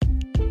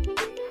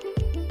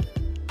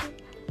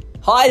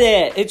Hi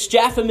there, it's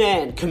Jaffa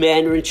Man,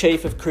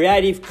 Commander-in-Chief of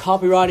Creative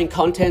Copywriting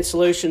Content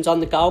Solutions on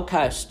the Gold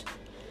Coast.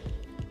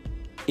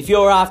 If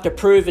you're after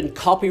proven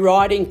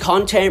copywriting,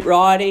 content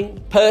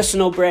writing,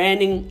 personal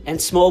branding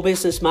and small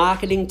business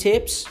marketing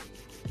tips,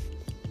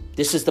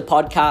 this is the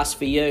podcast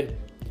for you.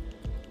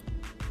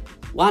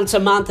 Once a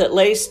month at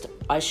least,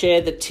 I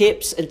share the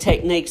tips and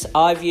techniques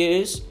I've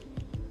used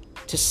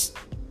to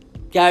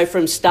go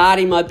from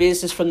starting my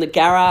business from the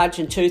garage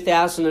in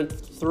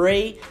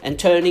 2003 and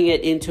turning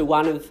it into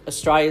one of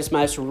Australia's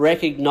most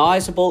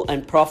recognisable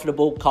and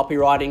profitable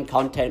copywriting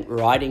content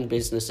writing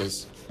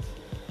businesses.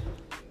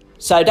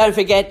 So don't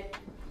forget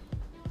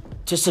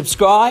to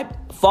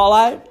subscribe,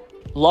 follow,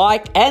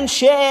 like and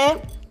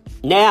share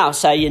now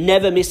so you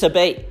never miss a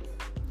beat.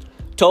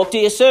 Talk to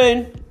you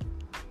soon.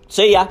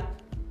 See ya.